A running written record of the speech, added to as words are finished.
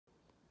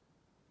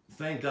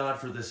Thank God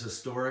for this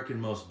historic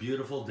and most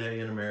beautiful day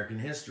in American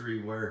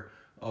history where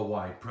a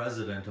white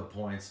president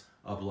appoints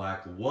a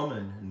black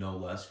woman, no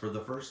less, for the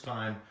first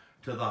time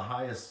to the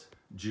highest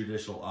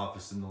judicial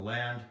office in the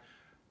land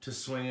to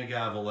swing a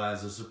gavel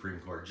as a Supreme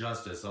Court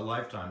justice, a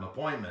lifetime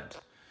appointment.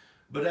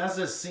 But as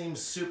this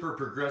seems super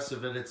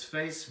progressive at its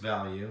face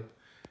value,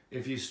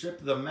 if you strip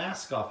the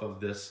mask off of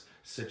this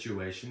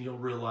situation, you'll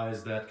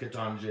realize that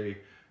Ketanji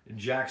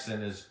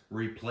Jackson is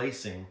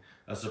replacing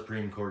a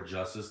Supreme Court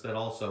justice that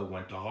also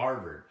went to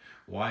Harvard.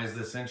 Why is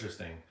this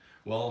interesting?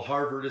 Well,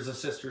 Harvard is a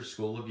sister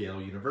school of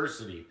Yale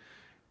University.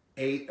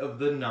 8 of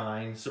the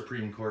 9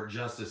 Supreme Court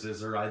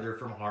justices are either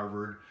from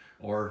Harvard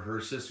or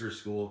her sister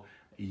school,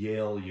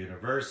 Yale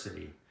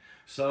University.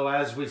 So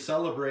as we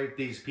celebrate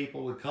these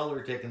people with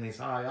color taking these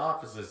high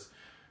offices,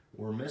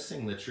 we're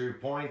missing the true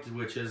point,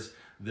 which is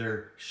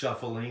they're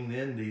shuffling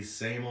in these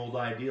same old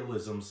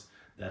idealisms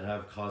that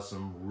have caused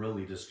some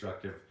really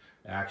destructive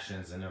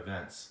actions and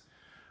events.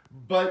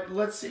 But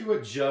let's see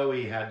what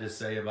Joey had to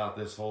say about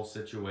this whole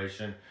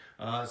situation.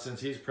 Since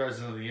he's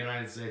president of the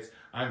United States,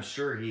 I'm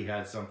sure he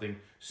had something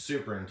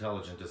super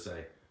intelligent to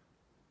say.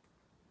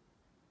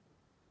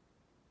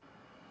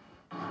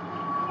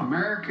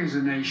 America is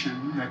a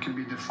nation that can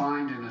be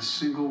defined in a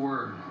single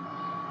word.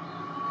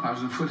 I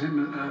was in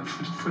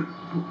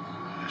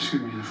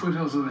the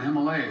foothills of the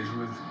Himalayas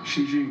with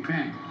Xi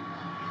Jinping,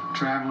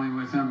 traveling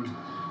with him.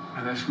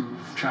 And that's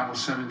traveled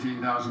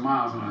 17,000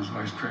 miles when I was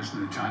vice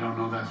president. I don't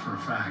know that for a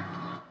fact.